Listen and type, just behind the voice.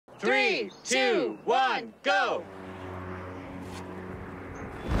3, 2, 1, go!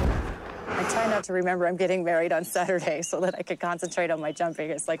 I try not to remember I'm getting married on Saturday so that I could concentrate on my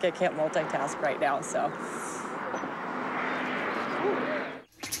jumping. It's like I can't multitask right now, so.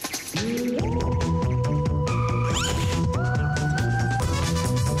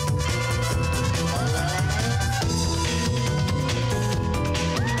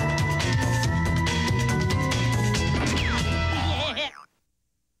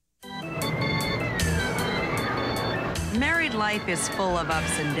 Married life is full of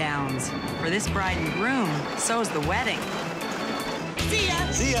ups and downs. For this bride and groom, so's the wedding. See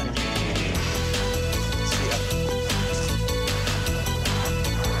ya! See ya! See ya!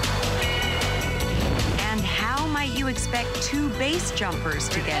 And how might you expect two base jumpers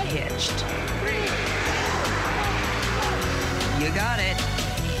to get hitched? You got it.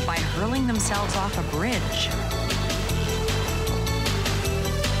 By hurling themselves off a bridge.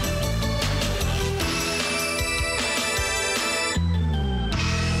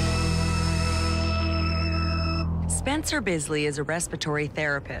 Spencer Bisley is a respiratory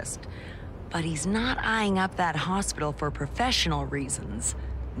therapist, but he's not eyeing up that hospital for professional reasons.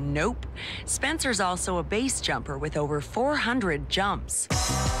 Nope. Spencer's also a base jumper with over 400 jumps.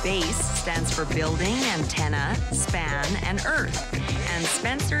 Base stands for building, antenna, span, and earth. And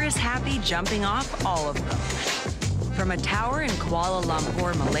Spencer is happy jumping off all of them. From a tower in Kuala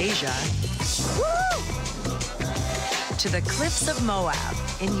Lumpur, Malaysia, to the cliffs of Moab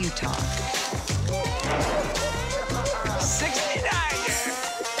in Utah. 69!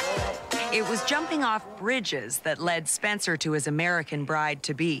 It was jumping off bridges that led Spencer to his American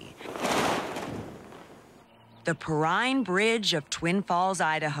bride-to-be. The Perrine Bridge of Twin Falls,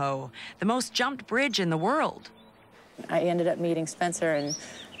 Idaho, the most jumped bridge in the world. I ended up meeting Spencer, and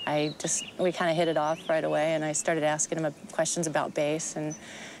we kind of hit it off right away, and I started asking him questions about base, and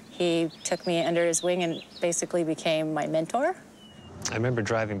he took me under his wing and basically became my mentor. I remember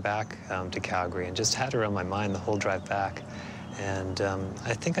driving back to Calgary and just had her on my mind the whole drive back. And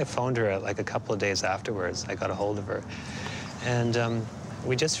I think I phoned her like a couple of days afterwards. I got a hold of her. And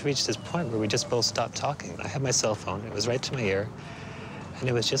we just reached this point where we just both stopped talking. I had my cell phone. It was right to my ear. And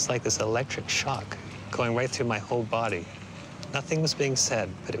it was just like this electric shock going right through my whole body. Nothing was being said,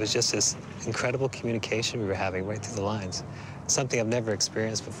 but it was just this incredible communication we were having right through the lines. Something I've never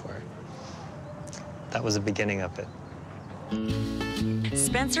experienced before. That was the beginning of it.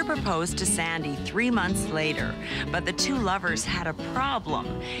 Spencer proposed to Sandy 3 months later, but the two lovers had a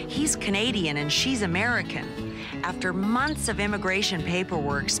problem. He's Canadian and she's American. After months of immigration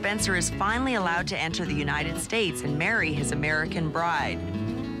paperwork, Spencer is finally allowed to enter the United States and marry his American bride.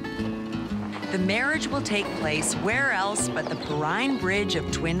 The marriage will take place where else but the Perrine Bridge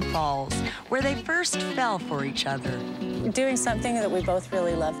of Twin Falls, where they first fell for each other. Doing something that we both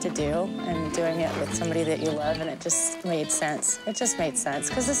really love to do and doing it with somebody that you love, and it just made sense. It just made sense,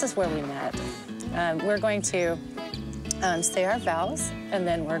 because this is where we met. We're going to say our vows, and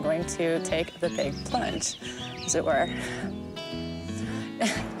then we're going to take the big plunge, as it were,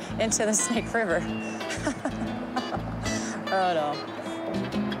 into the Snake River. Oh, no.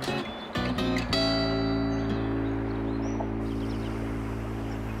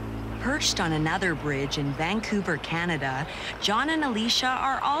 Perched on another bridge in Vancouver, Canada, John and Alicia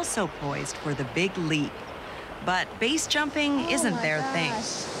are also poised for the big leap. But base jumping isn't their thing.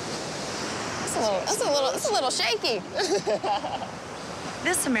 It's a little shaky.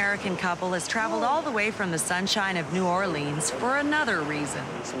 This American couple has traveled all the way from the sunshine of New Orleans for another reason.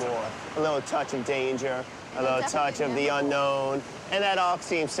 It's more a little touch of danger, a little touch of the unknown, and that all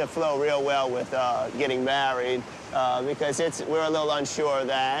seems to flow real well with getting married. Because we're a little unsure of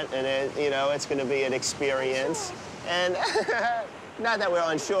that, and it's going to be an experience. And not that we're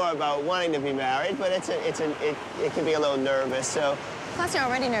unsure about wanting to be married, but it can be a little nervous. So. Plus, you're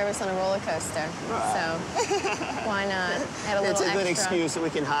already nervous on a roller coaster, so why not add a little extra? It's a good excuse that we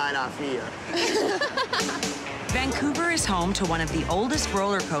can hide our fear. Vancouver is home to one of the oldest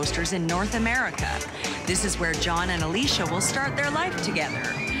roller coasters in North America. This is where John and Alicia will start their life together,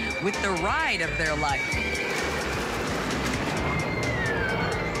 with the ride of their life.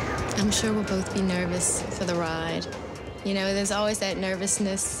 I'm sure we'll both be nervous for the ride. You know, there's always that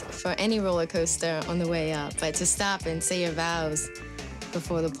nervousness for any roller coaster on the way up, but to stop and say your vows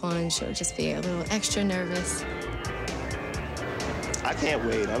before the plunge, you'll just be a little extra nervous. I can't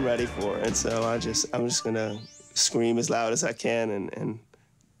wait. I'm ready for it. So I'm just gonna scream as loud as I can and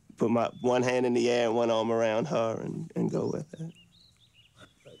put my one hand in the air and one arm around her and go with it.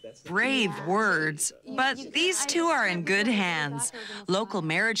 Brave words, but these two are in good hands. Local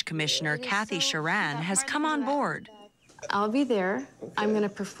marriage commissioner Kathy Sharan has come on board. I'll be there. Okay. I'm gonna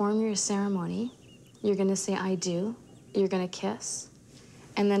perform your ceremony. You're gonna say, I do. You're gonna kiss.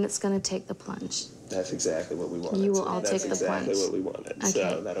 And then it's gonna take the plunge. That's exactly what we wanted. You will all take the plunge. That's exactly what we wanted. Okay.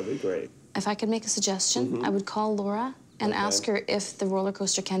 So that'll be great. If I could make a suggestion, I would call Laura and ask her if the roller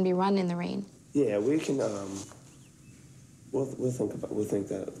coaster can be run in the rain. Yeah, we can. We'll think about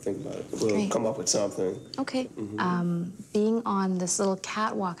it. We'll come up with something. Okay. Being on this little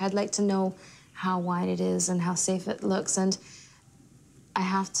catwalk, I'd like to know how wide it is and how safe it looks. And I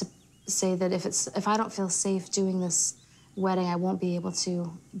have to say that if I don't feel safe doing this wedding, I won't be able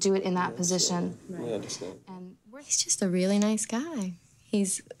to do it in that position. Right. I understand. And he's just a really nice guy.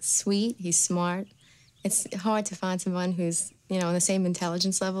 He's sweet. He's smart. It's hard to find someone who's, on the same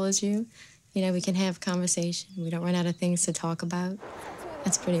intelligence level as you. We can have conversation. We don't run out of things to talk about.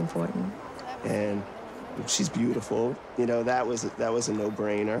 That's pretty important. And she's beautiful. That was a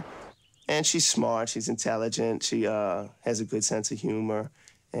no-brainer. And she's smart. She's intelligent. She has a good sense of humor.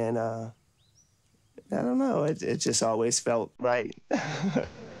 And I don't know. It just always felt right.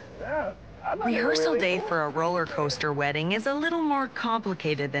 Rehearsal day for a roller coaster wedding is a little more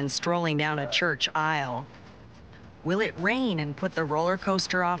complicated than strolling down a church aisle. Will it rain and put the roller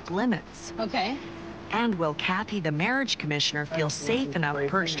coaster off limits? Okay. And will Kathy, the marriage commissioner, feel safe enough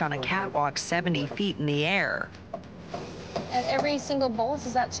perched on a catwalk 70 feet in the air? And every single bolt,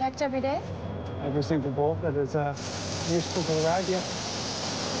 is that checked every day? Every single bolt that is useful to the ride, yeah.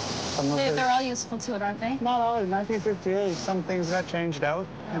 They're all useful to it, aren't they? Not all. In 1958, some things got changed out,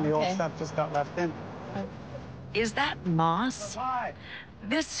 and the old stuff just got left in. Is that moss?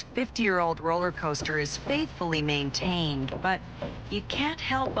 This 50-year-old roller coaster is faithfully maintained, but you can't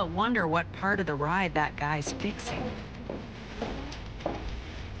help but wonder what part of the ride that guy's fixing.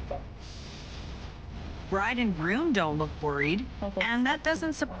 Bride and groom don't look worried, and that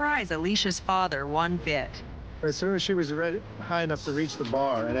doesn't surprise Alicia's father one bit. As soon as she was high enough to reach the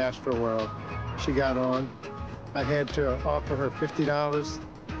bar at Astroworld, she got on. I had to offer her $50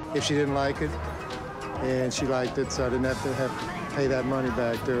 if she didn't like it, and she liked it, so I didn't have to pay that money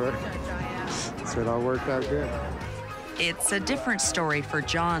back to her. So it all worked out good. It's a different story for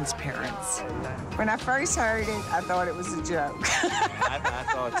John's parents. When I first heard it, I thought it was a joke. I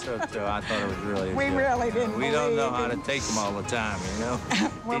thought so, too. I thought it was really a joke. We really didn't We don't know how to take them all the time,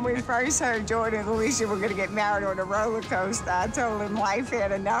 When we first heard Jordan and Alicia were going to get married on a roller coaster, I told him life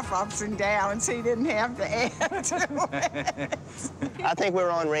had enough ups and downs. He didn't have to add to it. I think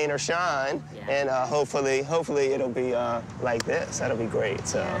we're on rain or shine, and hopefully it'll be like this. That'll be great.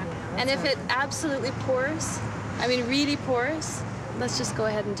 So. And if it absolutely pours, really pours, let's just go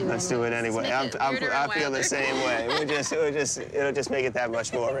ahead and do it. Let's do it anyway. I feel the same way. It'll just make it that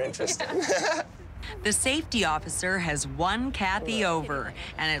much more interesting. The safety officer has won Kathy over,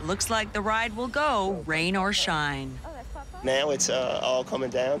 and it looks like the ride will go rain or shine. Now it's all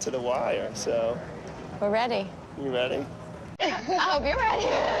coming down to the wire, so. We're ready. You ready? I hope you're ready.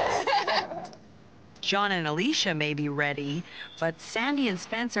 John and Alicia may be ready, but Sandy and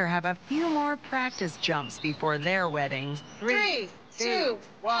Spencer have a few more practice jumps before their wedding. 3, 2,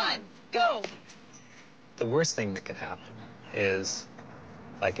 1, go! The worst thing that could happen is,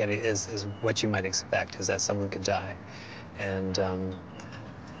 is what you might expect, is that someone could die. And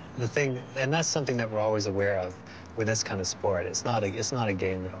that's something that we're always aware of with this kind of sport. It's not a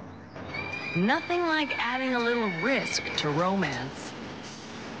game at all. Nothing like adding a little risk to romance.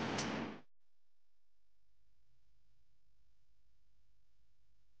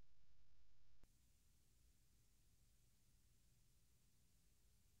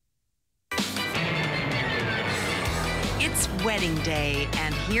 It's wedding day,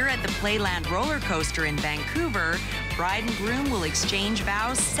 and here at the Playland roller coaster in Vancouver, bride and groom will exchange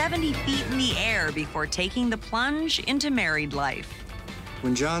vows 70 feet in the air before taking the plunge into married life.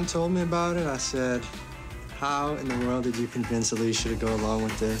 When John told me about it, I said, how in the world did you convince Alicia to go along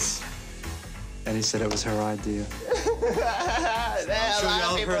with this? And he said it was her idea. I'm sure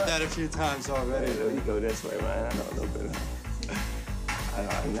y'all have heard that a few times already. You go this way, man. I know a little bit.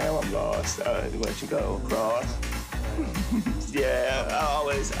 Now I'm lost. Let you go across. Yeah, I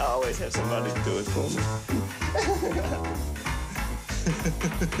always have somebody to do it for me.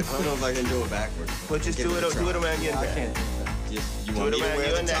 I don't know if I can do it backwards. Well, just do it around your neck. I can't do that. You want do it me to around wear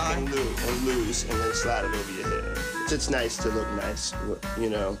your the neck tie? and loose, and then slide it over your head. It's nice to look nice,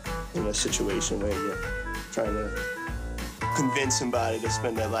 in a situation where you're trying to convince somebody to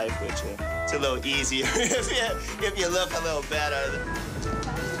spend their life with you. It's a little easier if you look a little better.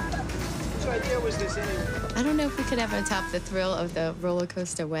 Which idea was this anyway? I don't know if we could ever top the thrill of the roller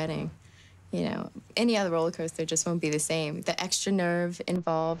coaster wedding. Any other roller coaster just won't be the same. The extra nerve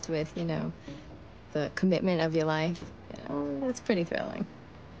involved with, the commitment of your life. It's pretty thrilling.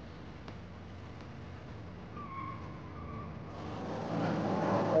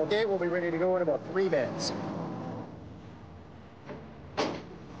 Okay, we'll be ready to go in about 3 minutes.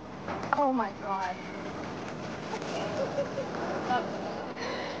 Oh my God.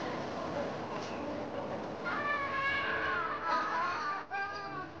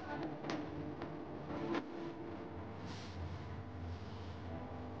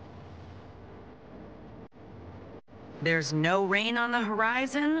 There's no rain on the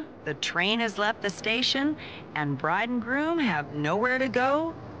horizon, the train has left the station, and bride and groom have nowhere to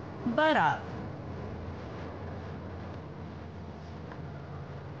go but up.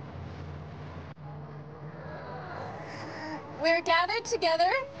 We're gathered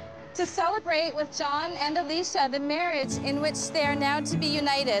together to celebrate with John and Alicia the marriage in which they are now to be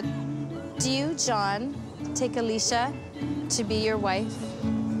united. Do you, John, take Alicia to be your wife,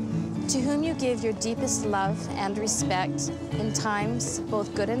 to whom you give your deepest love and respect in times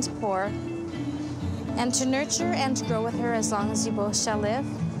both good and poor, and to nurture and grow with her as long as you both shall live?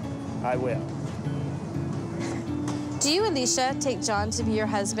 I will. Do you, Alicia, take John to be your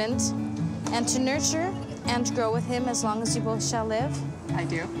husband, and to nurture and grow with him as long as you both shall live? I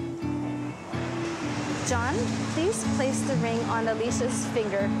do. John, please place the ring on Alicia's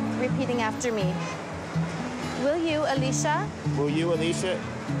finger, repeating after me. Will you, Alicia? Will you, Alicia?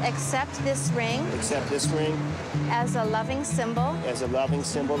 Accept this ring. Accept this ring. As a loving symbol. As a loving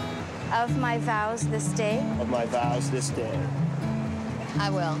symbol. Of my vows this day. Of my vows this day. I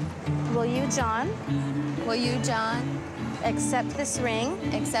will. Will you, John? Will you, John? Accept this ring.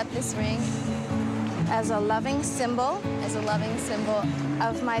 Accept this ring. As a loving symbol. As a loving symbol.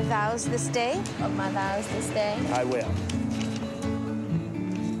 Of my vows this day. Of my vows this day. I will.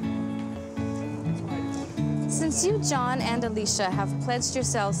 Since you, John and Alicia, have pledged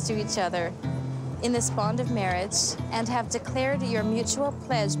yourselves to each other in this bond of marriage and have declared your mutual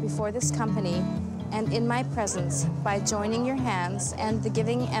pledge before this company and in my presence by joining your hands and the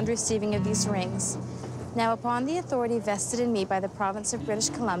giving and receiving of these rings, now upon the authority vested in me by the province of British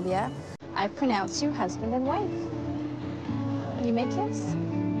Columbia, I pronounce you husband and wife. You may kiss.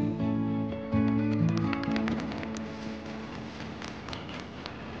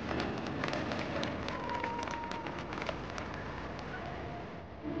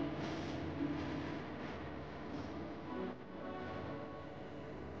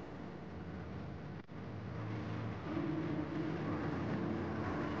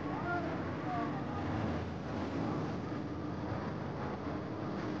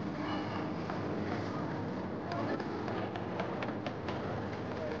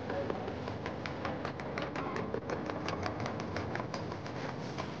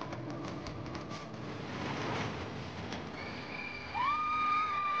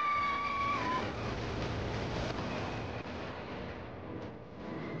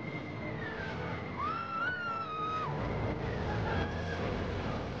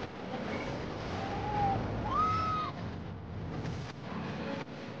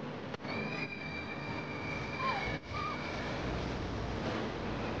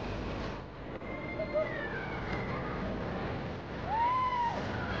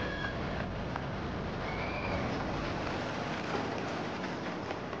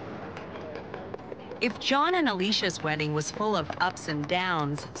 If John and Alicia's wedding was full of ups and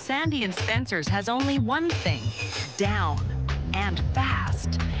downs, Sandy and Spencer's has only one thing: down, and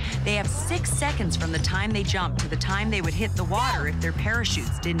fast. They have 6 seconds from the time they jump to the time they would hit the water if their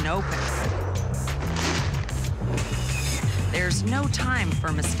parachutes didn't open. There's no time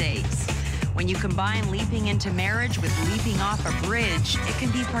for mistakes. When you combine leaping into marriage with leaping off a bridge, it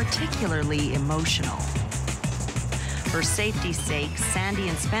can be particularly emotional. For safety's sake, Sandy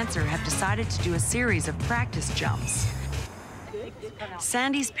and Spencer have decided to do a series of practice jumps.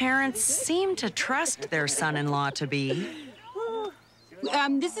 Sandy's parents seem to trust their son-in-law-to-be.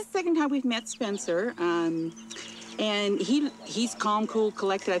 This is the second time we've met Spencer, and he's calm, cool,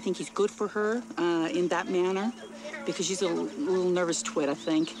 collected. I think he's good for her in that manner, because she's a little nervous twit, I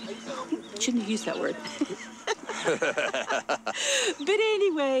think. Shouldn't have used that word. But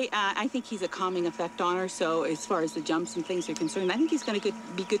anyway, I think he's a calming effect on her, so as far as the jumps and things are concerned, I think he's going to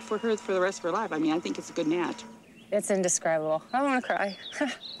be good for her for the rest of her life. I mean, I think it's a good match. It's indescribable. I want to cry.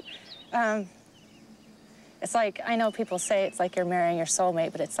 It's like, I know people say it's like you're marrying your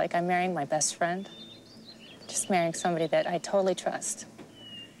soulmate, but it's like I'm marrying my best friend. Just marrying somebody that I totally trust.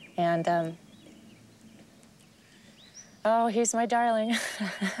 And, oh, he's my darling.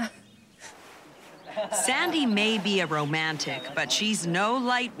 Sandy may be a romantic, but she's no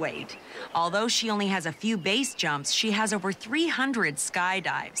lightweight. Although she only has a few base jumps, she has over 300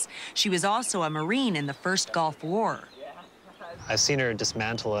 skydives. She was also a Marine in the First Gulf War. I've seen her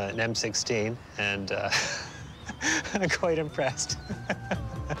dismantle an M16, and I'm quite impressed.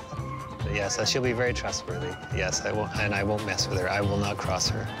 But yes, she'll be very trustworthy. Yes, I won't, and I won't mess with her. I will not cross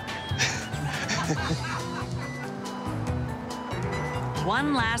her.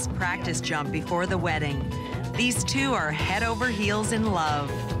 One last practice jump before the wedding. These two are head over heels in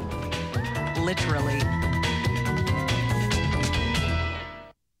love. Literally.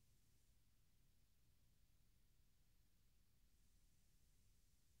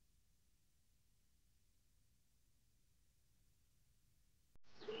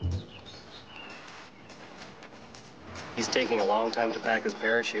 He's taking a long time to pack his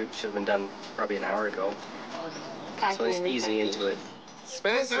parachute. Should have been done probably an hour ago. So he's easy into it.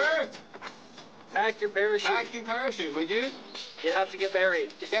 Spencer! Pack your parachute. Pack your parachute, would you? You have to get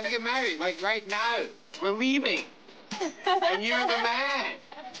married. You have to get married, like right now. We're leaving. And you're the man.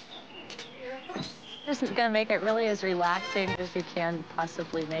 This is going to make it really as relaxing as you can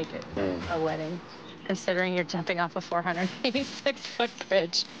possibly make it, a wedding, considering you're jumping off a 486-foot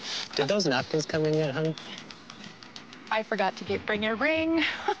bridge. Did those napkins come in yet, honey? I forgot to bring a ring.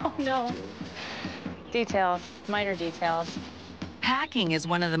 Oh, no. Details, minor details. Packing is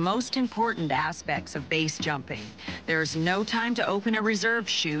one of the most important aspects of base jumping. There's no time to open a reserve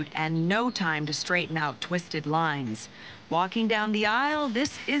chute and no time to straighten out twisted lines. Walking down the aisle,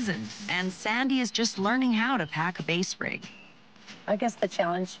 this isn't, and Sandy is just learning how to pack a base rig. I guess the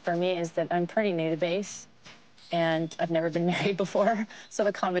challenge for me is that I'm pretty new to base, and I've never been married before, so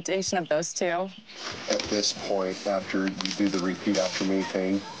the combination of those two. At this point, after you do the repeat after me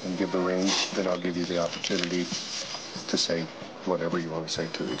thing and give the ring, then I'll give you the opportunity to say whatever you want to say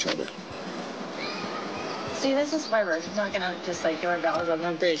to each other. See, this is why we're not gonna just like do our vows on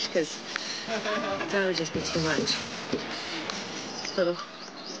the bridge, because that would just be too much. So.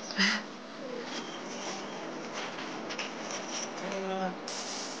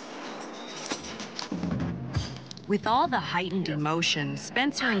 With all the heightened emotion,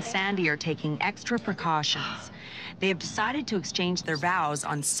 Spencer and Sandy are taking extra precautions. They have decided to exchange their vows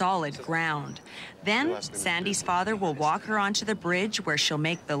on solid ground. Then, Sandy's father will walk her onto the bridge where she'll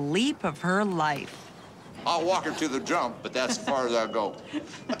make the leap of her life. I'll walk her to the jump, but that's as far as I'll go.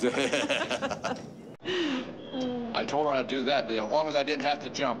 I told her I'd do that. As long as I didn't have to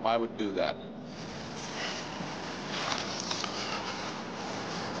jump, I would do that.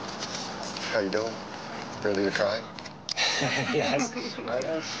 How you doing? Ready to try? Yes.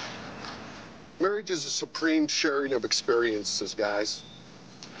 Marriage is a supreme sharing of experiences, guys.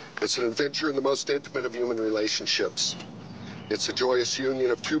 It's an adventure in the most intimate of human relationships. It's a joyous union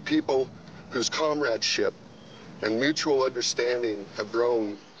of two people whose comradeship and mutual understanding have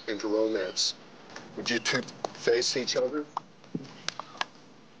grown into romance. Would you two face each other?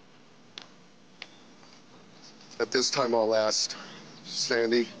 At this time, I'll ask,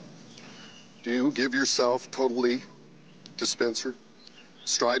 Sandy, do you give yourself totally to Spencer,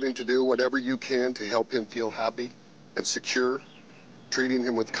 striving to do whatever you can to help him feel happy and secure, treating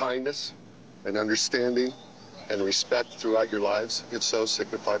him with kindness and understanding and respect throughout your lives? If so,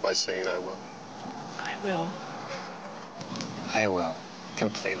 signify by saying, I will. I will. I will,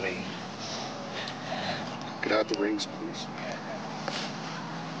 completely. Get out the rings, please.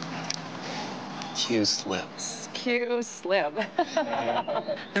 Cue Slim. Cue Slim.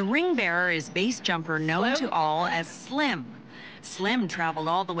 The ring bearer is base jumper known to all as Slim. Slim traveled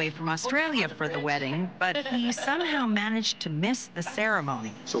all the way from Australia for the wedding, but he somehow managed to miss the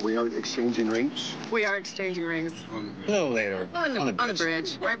ceremony. So we aren't exchanging rings? We are exchanging rings. A little later. On the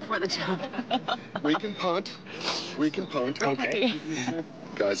bridge, right before the jump. We can punt. We can punt. Okay.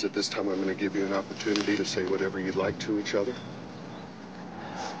 Guys, at this time, I'm going to give you an opportunity to say whatever you'd like to each other.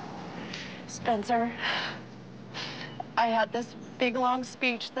 Spencer, I had this big, long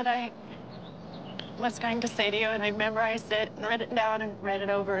speech that I was going to say to you, and I memorized it and read it down and read it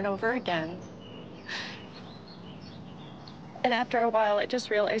over and over again. And after a while, I just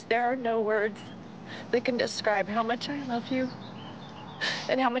realized there are no words that can describe how much I love you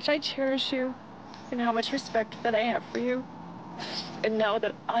and how much I cherish you and how much respect that I have for you. And know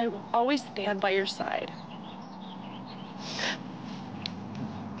that I will always stand by your side.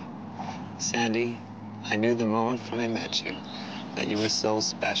 Sandy, I knew the moment when I met you that you were so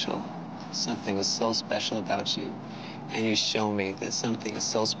special. Something was so special about you. And you show me that something is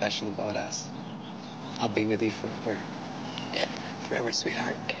so special about us. I'll be with you forever. Forever,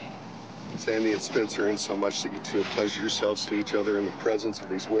 sweetheart. Sandy and Spencer, in so much that you two have pleasured yourselves to each other in the presence of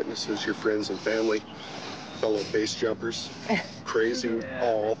these witnesses, your friends and family, fellow base jumpers, crazy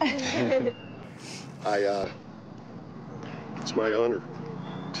all. It's my honor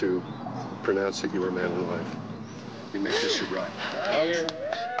to pronounce that you are man and wife. You make this your ride.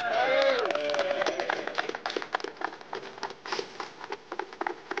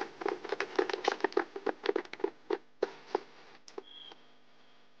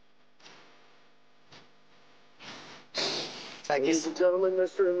 Ladies and gentlemen,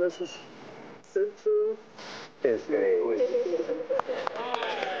 Mr. and Mrs. Simpson is great.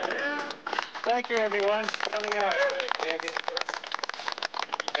 Thank you, everyone, for coming out.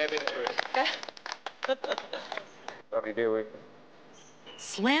 What are we doing?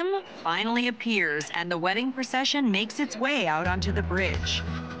 Slim finally appears, and the wedding procession makes its way out onto the bridge.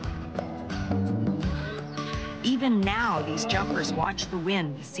 Even now, these jumpers watch the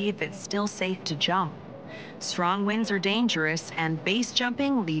wind to see if it's still safe to jump. Strong winds are dangerous, and base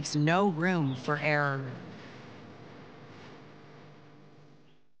jumping leaves no room for error.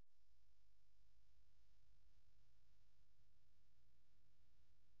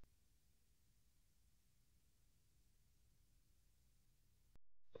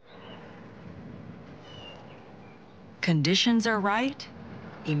 Conditions are right,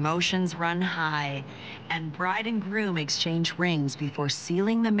 emotions run high, and bride and groom exchange rings before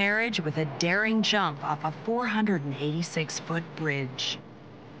sealing the marriage with a daring jump off a 486-foot bridge.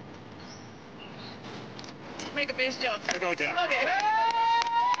 Make a base jump. I go down. Okay.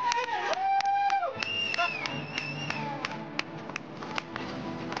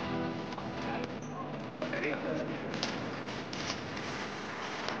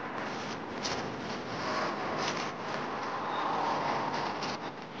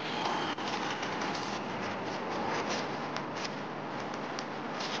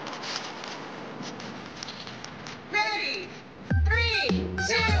 Ready? 3, 2,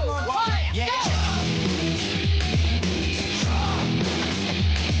 1, go!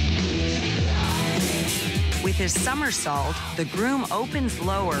 With his somersault, the groom opens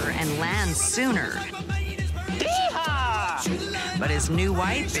lower and lands sooner. Yeehaw! But his new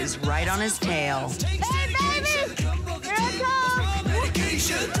wife is right on his tail. Hey, baby! Here I come!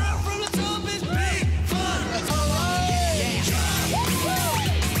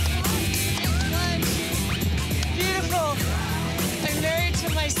 Beautiful. I'm married to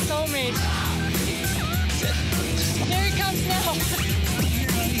my soulmate. Here he comes now.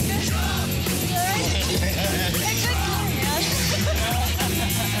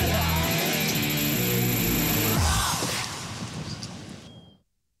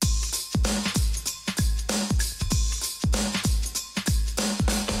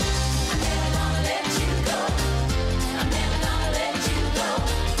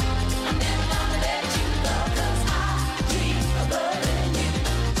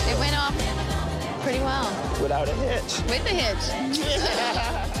 It went off pretty well. Without a hitch. With the hitch.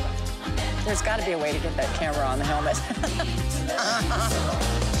 There's got to be a way to get that camera on the helmet.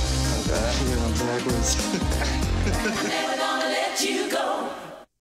 She went on backwards. I'm never gonna let you go.